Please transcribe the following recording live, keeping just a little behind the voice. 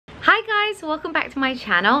Hi guys, welcome back to my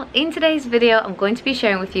channel. In today's video, I'm going to be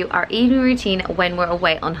sharing with you our evening routine when we're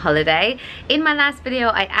away on holiday. In my last video,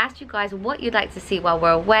 I asked you guys what you'd like to see while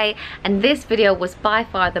we're away, and this video was by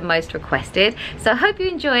far the most requested. So I hope you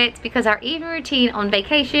enjoy it because our evening routine on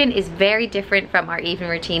vacation is very different from our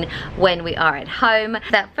evening routine when we are at home.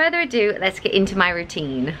 Without further ado, let's get into my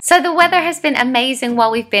routine. So the weather has been amazing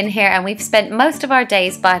while we've been here, and we've spent most of our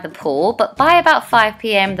days by the pool, but by about 5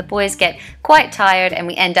 p.m. the boys get quite tired and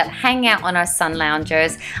we end up hanging out on our sun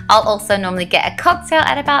loungers. I'll also normally get a cocktail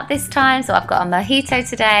at about this time, so I've got a mojito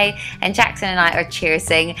today and Jackson and I are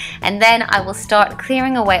cheersing, and then I will start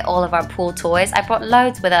clearing away all of our pool toys. I brought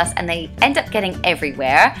loads with us and they end up getting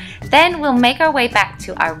everywhere. Then we'll make our way back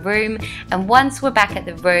to our room, and once we're back at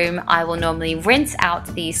the room I will normally rinse out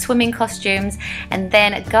the swimming costumes and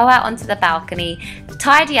then go out onto the balcony,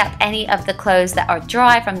 tidy up any of the clothes that are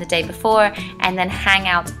dry from the day before, and then hang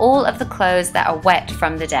out all of the clothes that are wet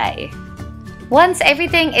from the day. Once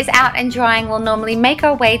everything is out and drying, we'll normally make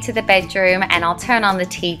our way to the bedroom and I'll turn on the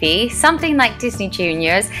TV, something like Disney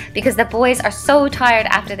Juniors, because the boys are so tired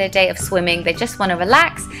after their day of swimming. They just want to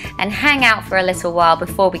relax and hang out for a little while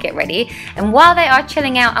before we get ready. And while they are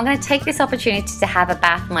chilling out, I'm going to take this opportunity to have a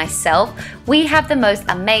bath myself. We have the most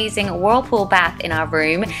amazing whirlpool bath in our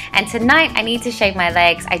room, and tonight I need to shave my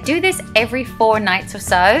legs. I do this every 4 nights or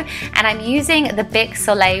so, and I'm using the BIC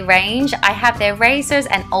Soleil range. I have their razors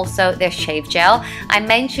and also their shave gel. I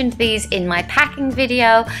mentioned these in my packing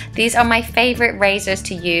video. These are my favorite razors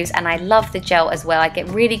to use, and I love the gel as well. I get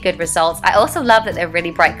really good results. I also love that they're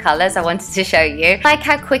really bright colors. I wanted to show you. I like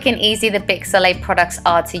how quick and easy the BIC Soleil products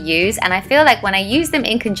are to use, and I feel like when I use them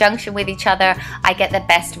in conjunction with each other, I get the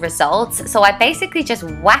best results. So I basically just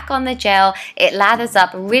whack on the gel. It lathers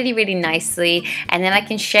up really nicely, and then I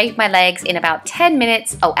can shave my legs in about 10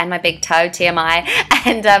 minutes. Oh, and my big toe, TMI.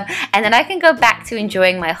 And then I can go back to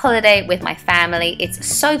enjoying my holiday with my family. It's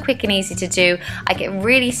so quick and easy to do. I get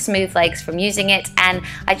really smooth legs from using it, and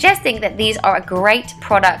I just think that these are a great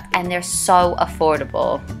product and they're so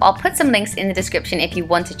affordable. I'll put some links in the description if you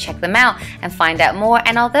want to check them out and find out more.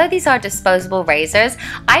 And although these are disposable razors,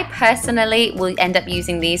 I personally will end up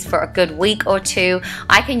using these for a good week or two.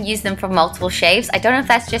 I can use them for multiple shaves. I don't know if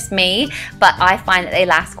that's just me, but I find that they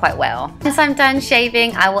last quite well. Once I'm done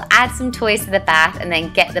shaving, I will add some toys to the bath and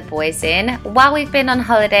then get the boys in. While we've been on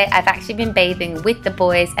holiday, I've actually been bathing with the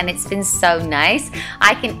boys and it's been so nice.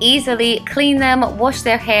 I can easily clean them, wash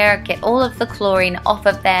their hair, get all of the chlorine off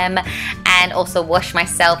of them, and also wash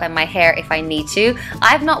myself and my hair if I need to.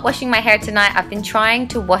 I'm not washing my hair tonight. I've been trying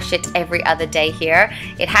to wash it every other day here.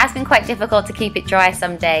 It has been quite difficult to keep it dry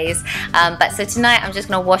some days, but so tonight I'm just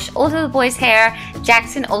going to wash all of the boys' hair.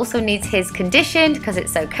 Jackson also needs his conditioned because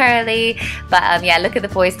it's so curly, but yeah, look at the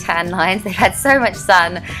boys' tan lines. They've had so much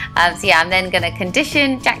sun. So yeah, I'm then going to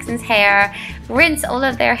condition Jackson's hair, rinse all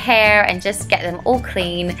of their hair, and just get them all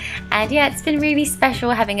clean. And yeah, it's been really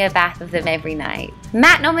special having a bath with them every night.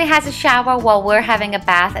 Matt normally has a shower while we're having a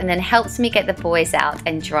bath and then helps me get the boys out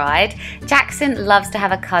and dried. Jackson loves to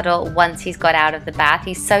have a cuddle once he's got out of the bath.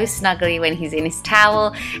 He's so snuggly when he's in his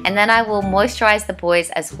towel, and then I will moisturize the boys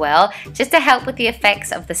as well, just to help with the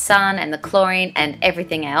effects of the sun and the chlorine and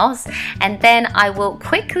everything else. And then I will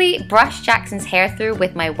quickly brush Jackson's hair through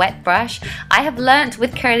with my wet brush. I have learnt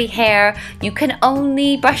with curly hair, you can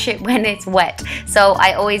only brush it when it's wet. So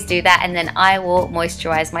I always do that, and then I will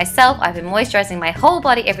moisturize myself. I've been moisturizing my whole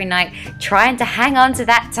body every night, trying to hang on to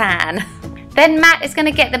that tan. Then Matt is going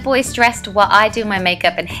to get the boys dressed while I do my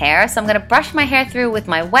makeup and hair. So I'm going to brush my hair through with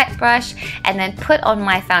my wet brush and then put on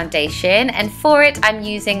my foundation. And for it, I'm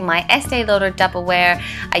using my Estee Lauder Double Wear.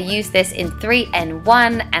 I use this in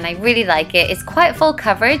 3-in-1 and I really like it. It's quite full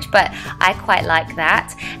coverage, but I quite like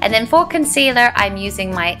that. And then for concealer, I'm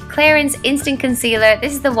using my Clarins Instant Concealer.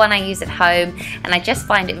 This is the one I use at home and I just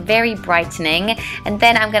find it very brightening. And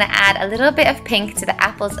then I'm going to add a little bit of pink to the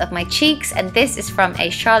apples of my cheeks, and this is from a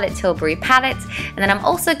Charlotte Tilbury palette. And then I'm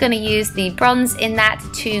also going to use the bronze in that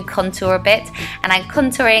to contour a bit, and I'm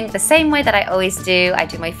contouring the same way that I always do. I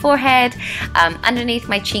do my forehead, underneath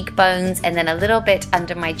my cheekbones, and then a little bit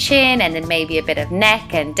under my chin, and then maybe a bit of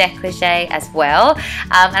neck and décolleté as well.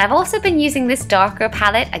 And I've also been using this darker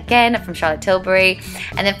palette, again from Charlotte Tilbury.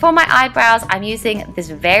 And then for my eyebrows, I'm using this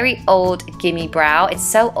very old Gimme Brow. It's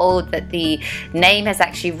so old that the name has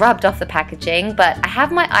actually rubbed off the packaging, but I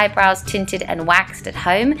have my eyebrows tinted and waxed at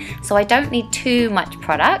home, so I don't don't need too much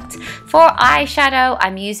product. For eyeshadow,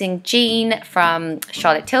 I'm using Jean from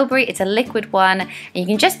Charlotte Tilbury. It's a liquid one, and you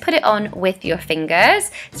can just put it on with your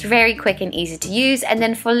fingers. It's very quick and easy to use. And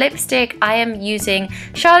then for lipstick, I am using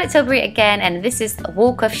Charlotte Tilbury again, and this is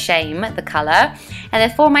Walk of Shame, the color. And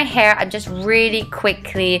then for my hair, I'm just really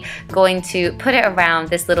quickly going to put it around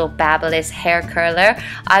this little Babyliss hair curler.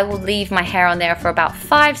 I will leave my hair on there for about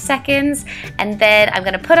 5 seconds, and then I'm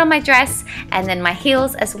going to put on my dress and then my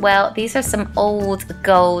heels as well. These are some old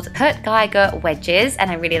gold Kurt Geiger wedges, and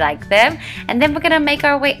I really like them. And then we're going to make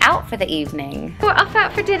our way out for the evening. We're off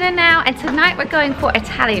out for dinner now, and tonight we're going for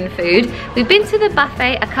Italian food. We've been to the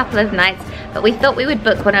buffet a couple of nights, but we thought we would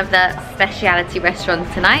book one of the specialty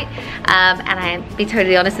restaurants tonight. And I'll be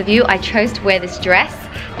totally honest with you, I chose to wear this dress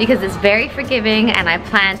because it's very forgiving, and I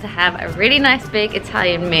plan to have a really nice big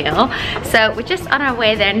Italian meal. So we're just on our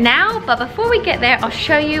way there now, but before we get there, I'll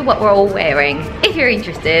show you what we're all wearing. If you're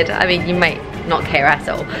interested, I mean, you might not care at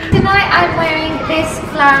all. Tonight I'm wearing this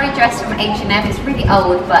flowery dress from H&M. It's really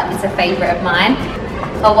old, but it's a favorite of mine.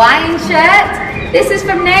 Hawaiian shirt. This is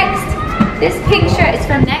from Next. This pink shirt is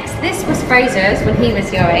from Next. This was Fraser's when he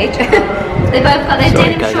was your age. They both got their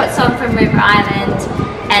denim shorts on from River Island.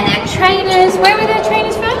 And their trainers. Where were their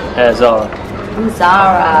trainers from? Zara. From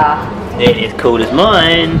Zara. It is cool as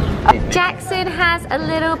mine. Jackson has a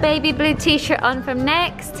little baby blue t-shirt on from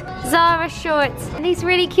Next. Zara shorts. And these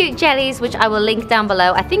really cute jellies, which I will link down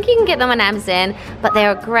below. I think you can get them on Amazon, but they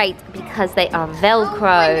are great because they are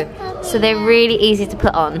Velcro. So they're really easy to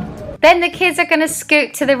put on. Then the kids are gonna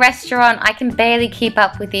scoot to the restaurant. I can barely keep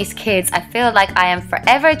up with these kids. I feel like I am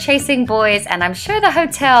forever chasing boys, and I'm sure the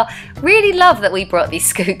hotel really love that we brought these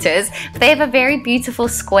scooters. They have a very beautiful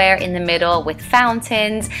square in the middle with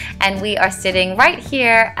fountains, and we are sitting right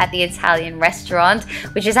here at the Italian restaurant,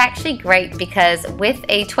 which is actually great because with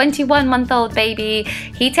a 21-month-old baby,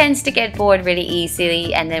 he tends to get bored really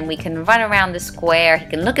easily, and then we can run around the square. He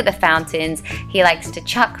can look at the fountains. He likes to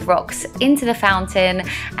chuck rocks into the fountain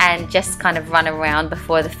and just kind of run around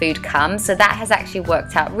before the food comes. So that has actually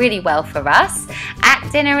worked out really well for us. At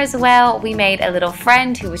dinner as well, we made a little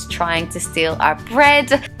friend who was trying to steal our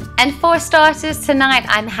bread. And for starters tonight,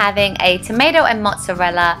 I'm having a tomato and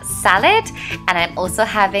mozzarella salad, and I'm also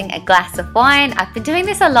having a glass of wine. I've been doing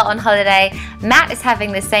this a lot on holiday. Matt is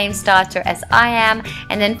having the same starter as I am.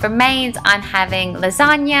 And then for mains, I'm having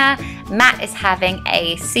lasagna. Matt is having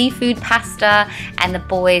a seafood pasta, and the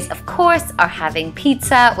boys, of course, are having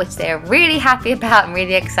pizza, which they're really happy about and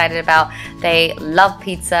really excited about. They love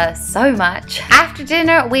pizza so much. After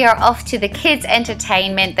dinner, we are off to the kids'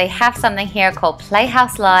 entertainment. They have something here called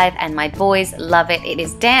Playhouse Live, and my boys love it. It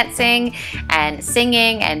is dancing and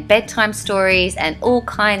singing and bedtime stories and all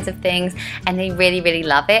kinds of things, and they really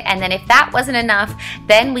love it. And then if that wasn't enough,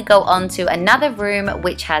 then we go on to another room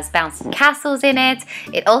which has bouncy castles in it.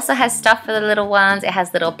 It also has stuff for the little ones. It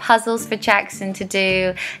has little puzzles for Jackson to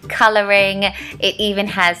do, coloring. It even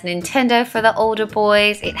has Nintendo for the older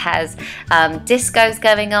boys. It has discos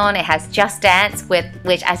going on. It has Just Dance,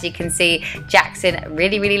 which, as you can see, Jackson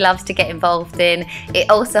really loves to get involved in. It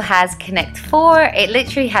also has Connect 4. It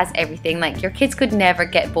literally has everything. Like, your kids could never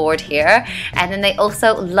get bored here. And then they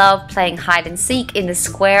also love playing hide and seek in the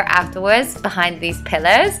square afterwards behind these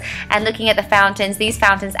pillars and looking at the fountains. These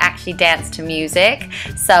fountains actually dance to music.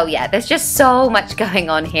 So yeah, there's just so much going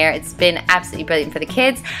on here. It's been absolutely brilliant for the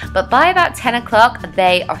kids, but by about 10 o'clock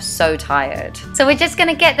they are so tired. So we're just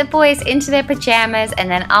gonna get the boys into their pajamas, and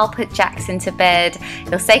then I'll put Jackson to bed.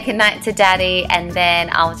 He'll say goodnight to daddy, and then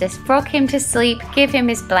I'll just rock him to sleep, give him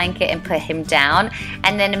his blanket and put him down.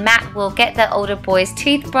 And then Matt will get the older boy's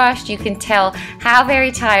teeth brushed. You can tell how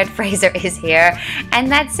very tired Fraser is here. And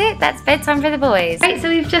that's it. That's bedtime for the boys. Right, so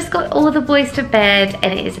we've just got all the boys to bed,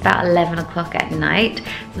 and it is about 11 o'clock at night.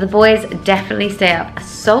 So the boys definitely stay up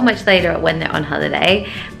so much later when they're on holiday.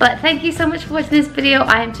 But thank you so much for watching this video.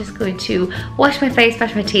 I am just going to wash my face,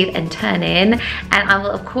 brush my teeth and turn in. And I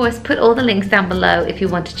will of course put all the links down below if you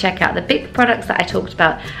want to check out the BIC products that I talked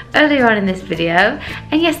about earlier on in this video.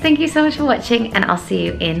 And yes, thank you so much for watching, and I'll see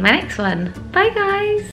you in my next one. Bye guys!